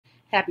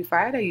Happy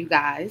Friday, you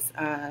guys.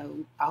 I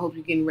hope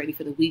you're getting ready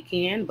for the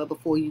weekend. But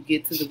before you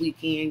get to the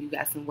weekend, you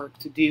got some work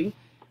to do.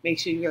 Make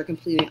sure you are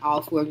completing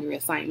all four of your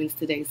assignments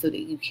today so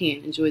that you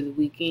can enjoy the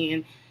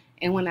weekend.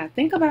 And when I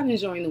think about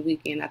enjoying the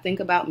weekend, I think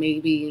about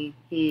maybe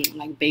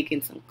like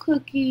baking some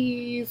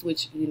cookies,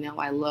 which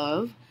I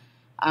love,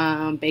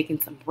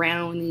 baking some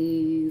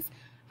brownies,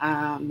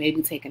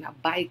 maybe taking a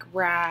bike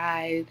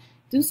ride.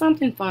 Do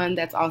something fun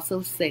that's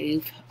also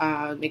safe,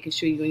 making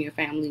sure you and your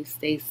family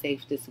stay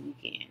safe this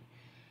weekend.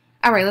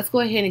 All right, let's go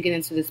ahead and get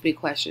into this big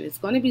question. It's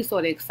going to be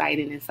sort of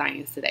exciting in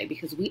science today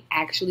because we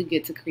actually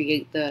get to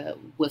create the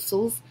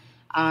whistles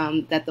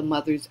that the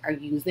mothers are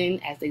using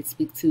as they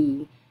speak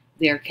to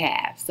their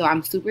calves. So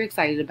I'm super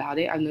excited about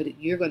it. I know that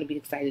you're going to be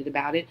excited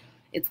about it.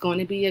 It's going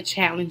to be a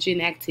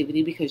challenging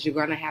activity because you're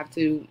going to have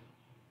to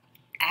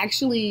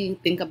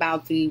actually think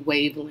about the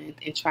wavelength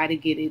and try to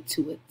get it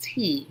to a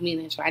T,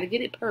 meaning try to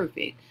get it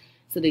perfect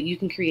so that you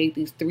can create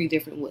these three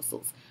different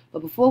whistles. But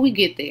before we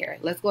get there,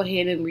 let's go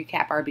ahead and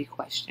recap our big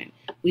question.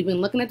 We've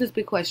been looking at this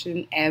big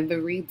question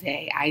every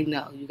day. I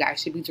know you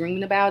guys should be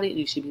dreaming about it.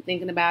 You should be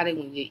thinking about it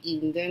when you're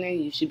eating dinner.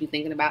 You should be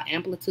thinking about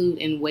amplitude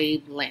and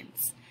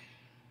wavelengths.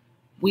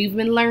 We've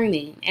been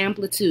learning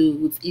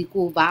amplitudes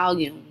equal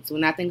volumes.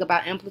 When I think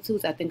about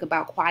amplitudes, I think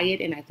about quiet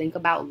and I think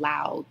about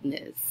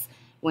loudness.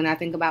 When I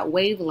think about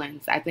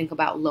wavelengths, I think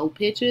about low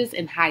pitches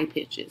and high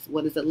pitches.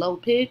 What is a low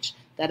pitch?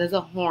 That is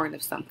a horn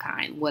of some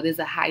kind. What is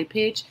a high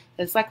pitch?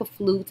 That's like a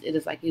flute. It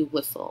is like a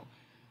whistle.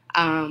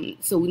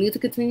 So we need to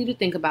continue to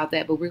think about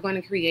that, but we're going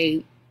to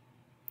create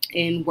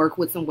and work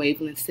with some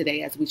wavelengths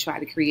today as we try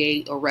to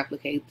create or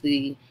replicate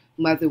the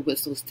mother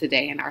whistles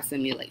today in our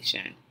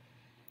simulation.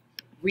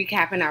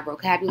 Recapping our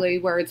vocabulary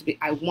words,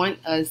 I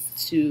want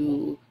us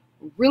to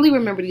really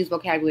remember these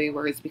vocabulary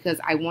words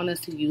because I want us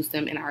to use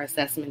them in our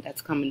assessment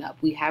that's coming up.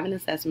 We have an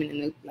assessment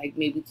in like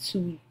maybe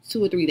two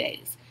or 3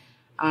 days.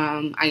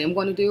 I am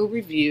going to do a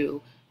review,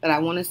 but I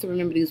want us to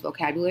remember these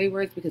vocabulary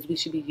words because we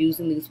should be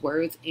using these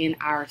words in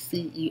our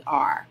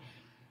CER.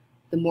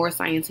 The more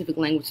scientific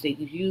language that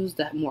you use,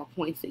 the more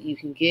points that you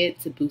can get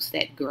to boost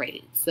that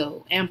grade.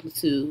 So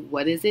amplitude,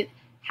 what is it?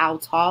 How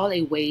tall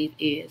a wave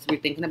is.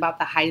 We're thinking about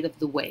the height of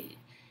the wave.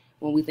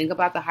 When we think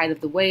about the height of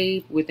the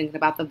wave, we're thinking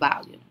about the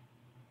volume.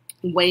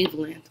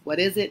 Wavelength, what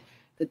is it?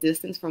 The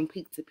distance from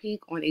peak to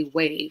peak on a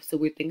wave. So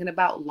we're thinking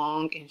about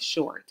long and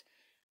short.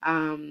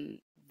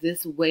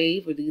 This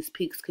wave or these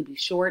peaks could be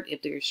short.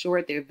 If they're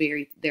short,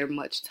 they're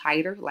much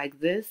tighter like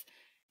this.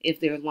 If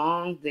they're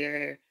long,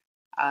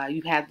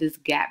 you have this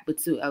gap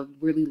between a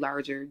really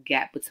larger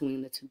gap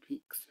between the two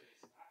peaks.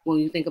 When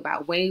you think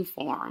about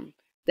waveform,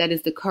 that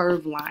is the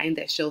curved line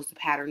that shows the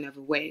pattern of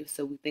a wave.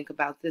 So we think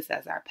about this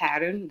as our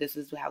pattern. This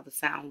is how the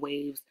sound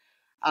waves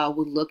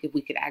would look if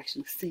we could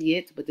actually see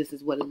it, but this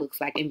is what it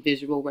looks like in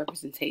visual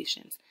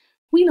representations.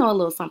 We know a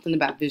little something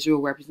about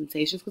visual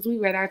representations because we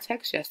read our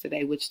text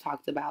yesterday, which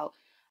talked about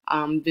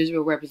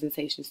visual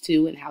representations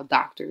too and how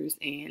doctors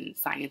and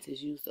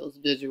scientists use those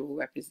visual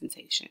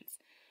representations.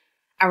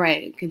 All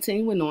right,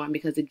 continuing on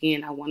because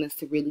again, I want us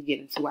to really get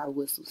into our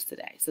whistles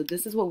today. So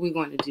this is what we're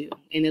going to do,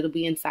 and it'll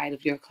be inside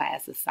of your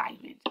class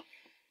assignment.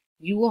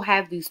 You will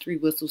have these three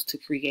whistles to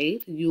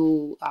create.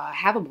 You'll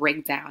have a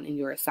breakdown in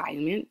your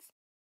assignments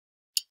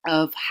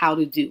of how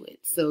to do it.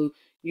 So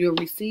you'll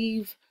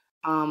receive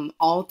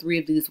all three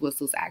of these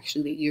whistles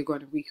actually that you're going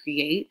to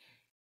recreate.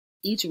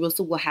 Each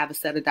whistle will have a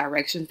set of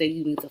directions that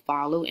you need to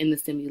follow in the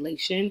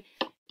simulation.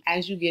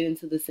 As you get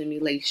into the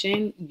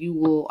simulation, you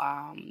will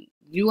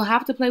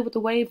have to play with the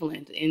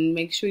wavelength and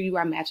make sure you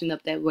are matching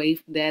up that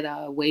wave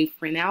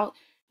printout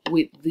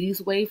with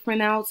these wave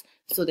printouts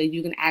so that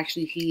you can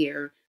actually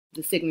hear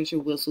the signature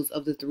whistles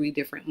of the three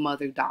different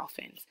mother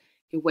dolphins.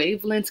 Your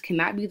wavelengths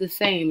cannot be the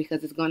same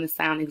because it's going to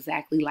sound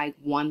exactly like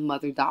one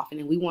mother dolphin,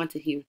 and we want to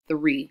hear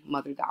three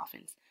mother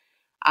dolphins.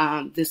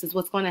 This is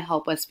what's going to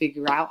help us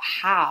figure out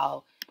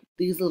how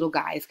these little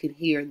guys can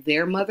hear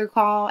their mother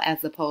call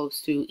as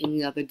opposed to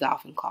any other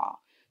dolphin call.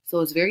 So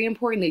it's very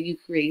important that you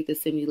create the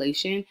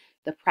simulation.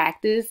 The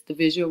practice, the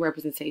visual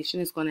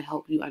representation is going to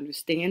help you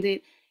understand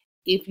it.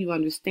 If you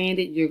understand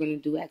it, you're going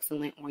to do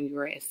excellent on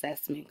your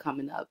assessment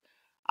coming up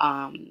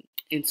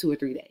in 2 or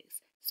 3 days.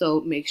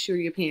 So make sure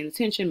you're paying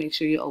attention, make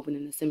sure you're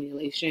opening the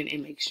simulation,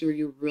 and make sure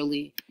you're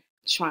really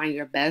trying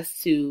your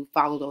best to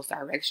follow those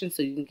directions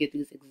so you can get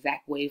these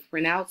exact wave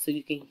printouts so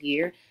you can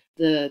hear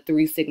the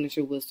three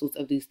signature whistles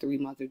of these three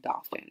mother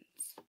dolphins.